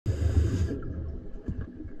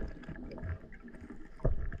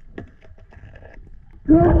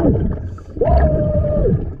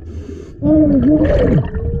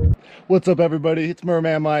What's up, everybody? It's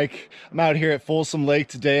Merman Mike. I'm out here at Folsom Lake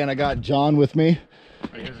today, and I got John with me.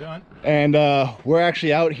 How you guys doing? And we're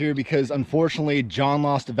actually out here because unfortunately John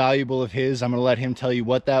lost a valuable of his. I'm gonna let him tell you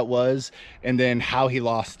what that was and then how he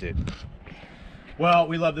lost it. Well,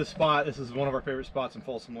 we love this spot. This is one of our favorite spots in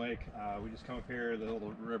Folsom Lake. We just come up here, the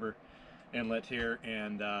little river inlet here,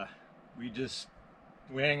 and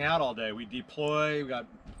we hang out all day. We deploy. We got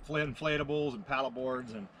inflatables and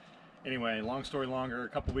paddleboards. And anyway, long story longer, a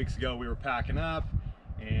couple weeks ago we were packing up,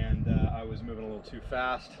 and I was moving a little too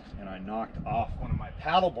fast, and I knocked off one of my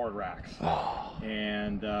paddleboard racks.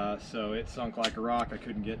 And so it sunk like a rock. I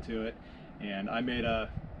couldn't get to it, and I made a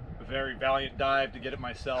very valiant dive to get it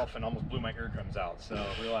myself and almost blew my eardrums out. So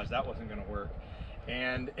I realized that wasn't going to work.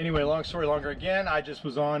 And anyway, long story longer again, I just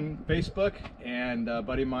was on Facebook, and a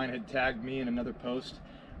buddy of mine had tagged me in another post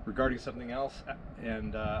regarding something else,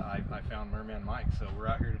 and I found Merman Mike. So we're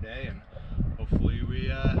out here today, and hopefully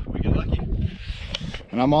we get lucky.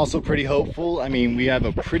 And I'm also pretty hopeful. I mean, we have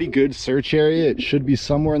a pretty good search area. It should be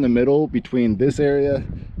somewhere in the middle between this area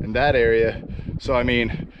and that area. So I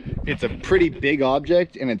mean, it's a pretty big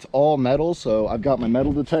object and it's all metal. So I've got my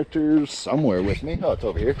metal detector somewhere with me. Oh, it's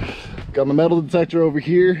over here. Got my metal detector over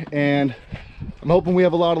here, and I'm hoping we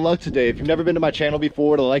have a lot of luck today. If you've never been to my channel before,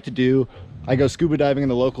 what I like to do, I go scuba diving in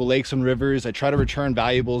the local lakes and rivers. I try to return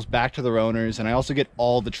valuables back to their owners, and I also get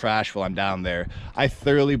all the trash while I'm down there. I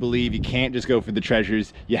thoroughly believe you can't just go for the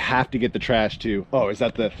treasures. You have to get the trash too. Oh, is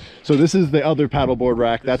that the... So this is the other paddleboard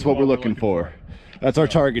rack. That's what we're looking for. That's our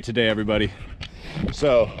target today, everybody.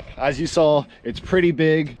 So as you saw, it's pretty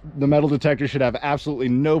big. The metal detector should have absolutely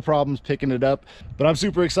no problems picking it up, but I'm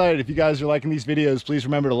super excited. If you guys are liking these videos, please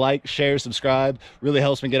remember to like, share, subscribe. Really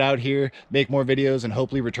helps me get out here, make more videos, and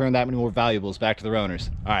hopefully return that many more valuables back to their owners.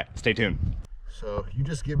 All right, stay tuned. So you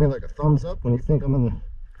just give me like a thumbs up when you think I'm in the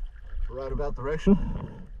right about direction.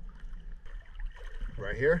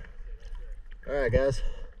 Right here. All right, guys,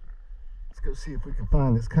 let's go see if we can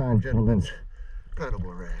find this kind gentleman's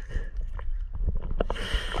paddleboard rack.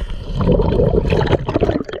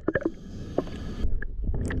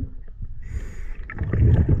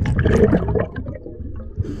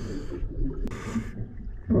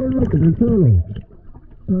 Oh, look at the turtle.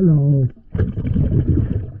 Hello.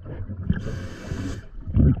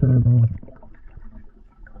 Hi, turtle.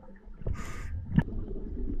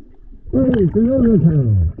 Hey, it's another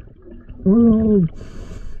turtle. Hello.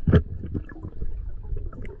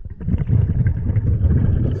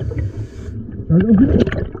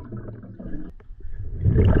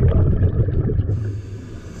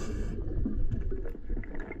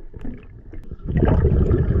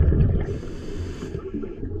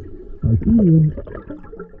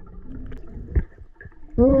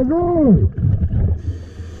 Oh no!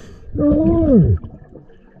 No!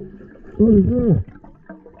 What is that?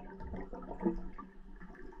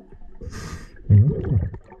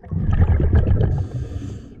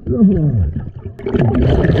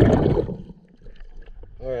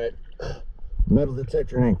 All right, metal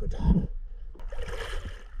detector and ankle top. All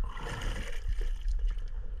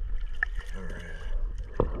right.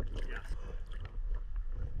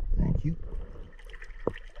 Thank you.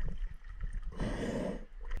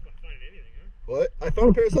 What? I found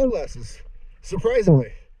a pair of sunglasses.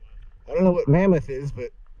 Surprisingly. I don't know what mammoth is,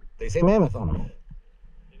 but they say mammoth on them.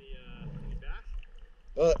 Any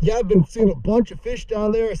bass? Yeah, I've been seeing a bunch of fish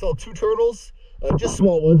down there. I saw 2 turtles, just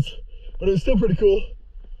small ones, but it was still pretty cool.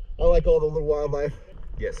 I like all the little wildlife.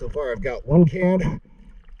 Yeah, so far I've got 1 can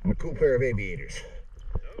and a cool pair of aviators.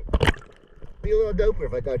 Dope. Be a little doper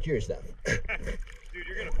if I got your stuff. Dude,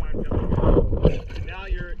 you're gonna find something. And now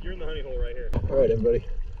you're in the honey hole right here. All right, everybody.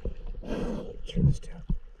 Turn this down.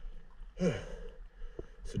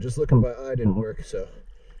 So just looking by eye didn't work, so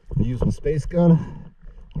I'm using a space gun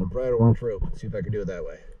and a bright orange rope. See if I can do it that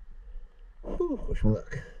way. Whew, wish me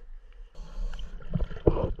luck.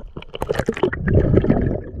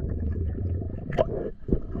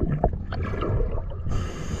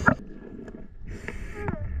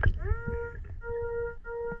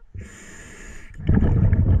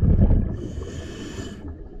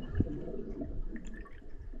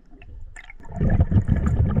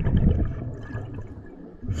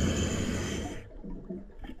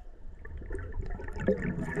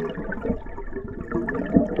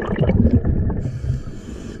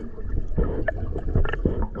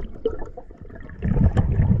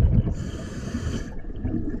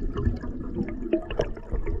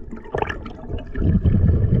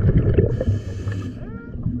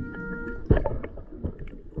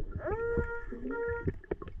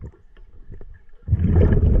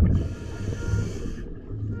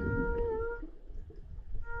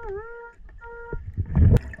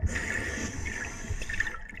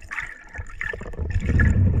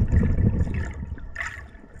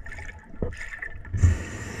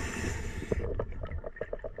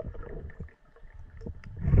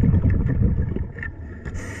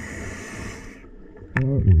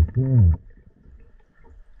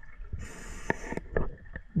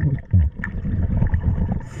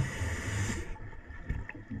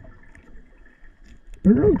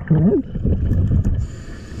 Not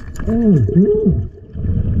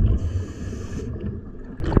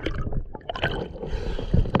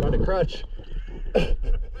a crutch. I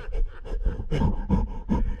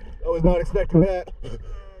was not expecting that. Oh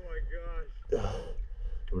my gosh.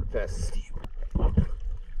 Going fast and steep.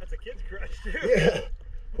 That's a kid's crutch too. Yeah.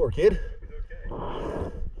 Poor kid. He's okay.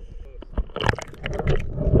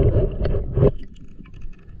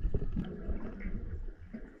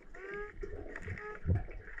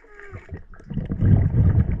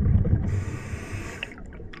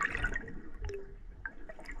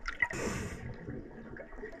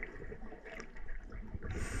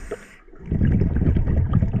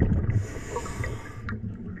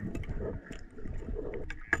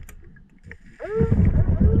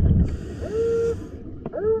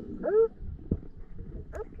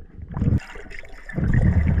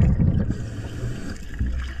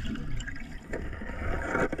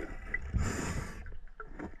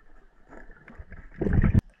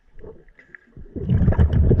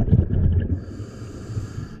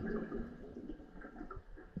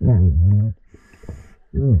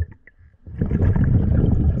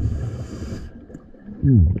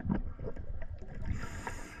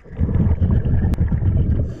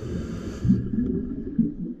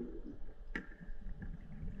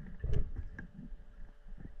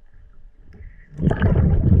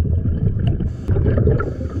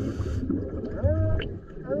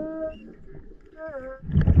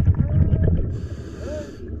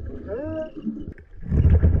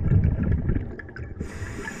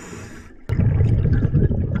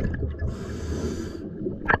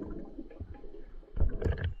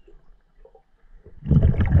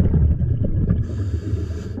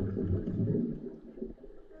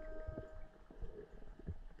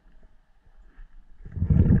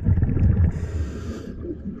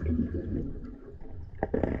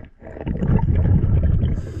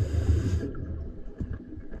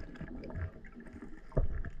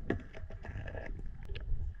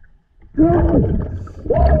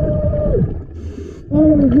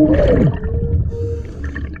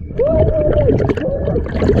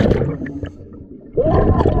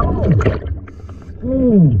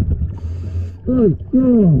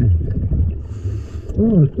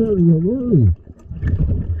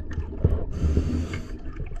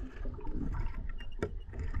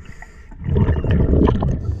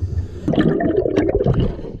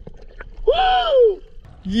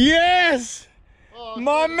 Yes! Oh,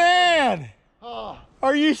 My man! Oh,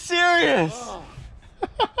 Are you serious?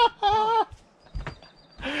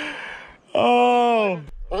 Oh.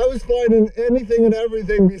 I was finding anything and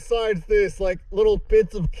everything besides this, like little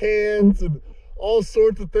bits of cans and all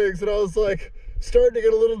sorts of things, and I was like starting to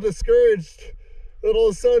get a little discouraged. And all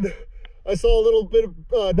of a sudden I saw a little bit of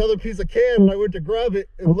another piece of can, and I went to grab it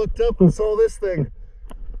and looked up and saw this thing.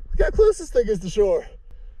 Look how close this thing is to shore.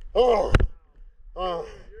 Oh,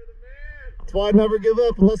 that's why I never give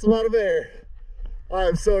up unless I'm out of air. I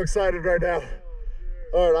am so excited right now.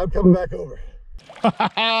 All right, I'm coming back over.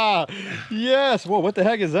 Yes. Whoa, what the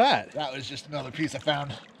heck is that? That was just another piece I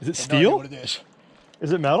found. Is it I have no idea steel? what it is.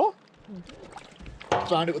 Is it metal?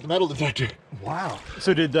 Found it with the metal detector. Wow.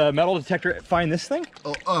 So did the metal detector find this thing?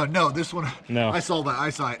 Oh, no, this one. No. I saw that. I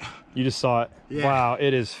saw it. You just saw it. Yeah. Wow,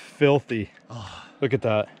 it is filthy. Oh, Look at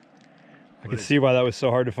that. I can see why that was so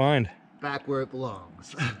hard to find. back where it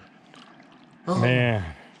belongs. Oh. Man.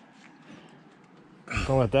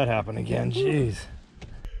 Don't let that happen again. Jeez.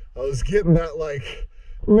 I was getting that like,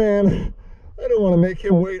 man, I don't want to make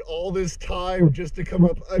him wait all this time just to come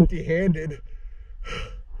up empty-handed.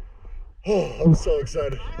 Oh, I'm so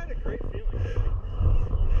excited. I had a great feeling.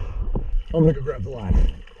 I'm gonna go grab the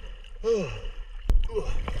line. Oh.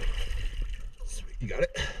 Sweet, you got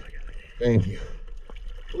it? I got it. Thank you.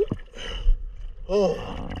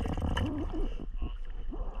 Oh.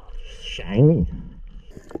 Shiny.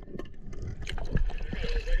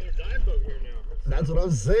 That's what I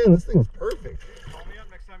was saying. This thing's perfect. Call me up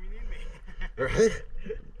next time you need me. Right?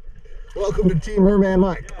 Welcome to Team Merman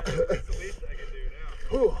Mike. Yeah, that's the least I can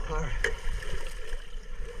do now. Ooh, all right.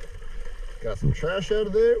 Got some trash out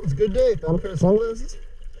of there. It was a good day. Found a pair of sunglasses.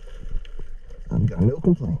 I've got no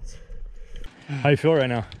complaints. How you feel right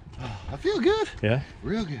now? I feel good. Yeah?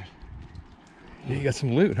 Real good. Yeah, you got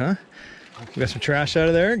some loot, huh? We got some trash out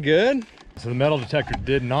of there. Good. So the metal detector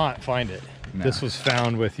did not find it. No. This was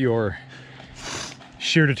found with your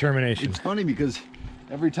sheer determination. It's funny because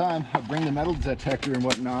every time I bring the metal detector and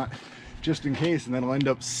whatnot, just in case, and then I'll end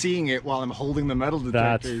up seeing it while I'm holding the metal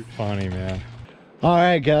detector. That's funny, man. All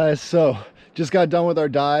right, guys, so just got done with our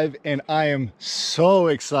dive and I am so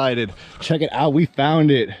excited. Check it out, we found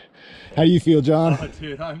it. How do you feel, John? Oh,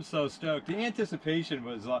 dude, I'm so stoked. The anticipation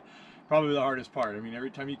was probably the hardest part. I mean,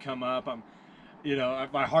 every time you come up,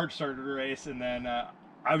 my heart started to race, and then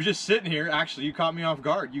I was just sitting here. Actually, you caught me off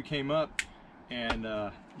guard. You came up, and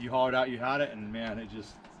you hollered out you had it, and man,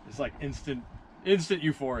 it's like instant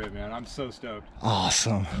euphoria, man. I'm so stoked.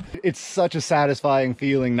 Awesome. It's such a satisfying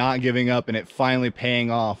feeling not giving up and it finally paying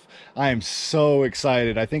off. I am so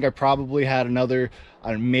excited. I think I probably had another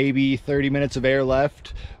maybe 30 minutes of air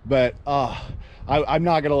left, but I'm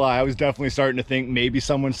not gonna lie, I was definitely starting to think maybe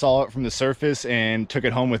someone saw it from the surface and took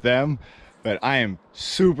it home with them. But I am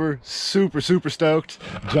super stoked.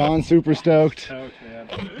 John's super stoked. Stoked, man.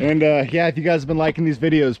 And yeah, if you guys have been liking these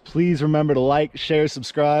videos, please remember to like, share,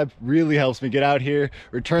 subscribe. Really helps me get out here,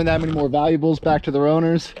 return that many more valuables back to their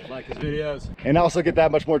owners. Like his videos. And also get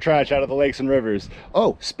that much more trash out of the lakes and rivers.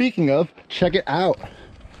 Oh, speaking of, check it out.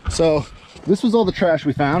 So this was all the trash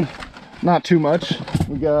we found. Not too much.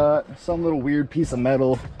 We got some little weird piece of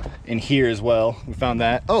metal in here as well. We found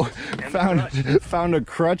that. Oh, found a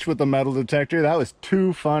crutch with a metal detector. That was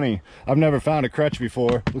too funny. I've never found a crutch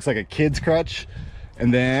before. Looks like a kid's crutch.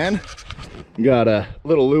 And then we got a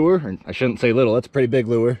little lure, or I shouldn't say little, that's a pretty big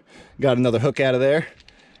lure. Got another hook out of there.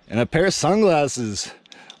 And a pair of sunglasses.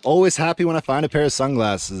 Always happy when I find a pair of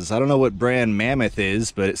sunglasses. I don't know what brand Mammoth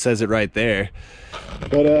is, but it says it right there.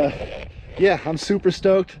 But yeah, I'm super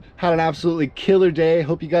stoked. Had an absolutely killer day.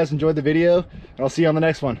 Hope you guys enjoyed the video, and I'll see you on the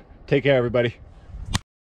next one. Take care, everybody.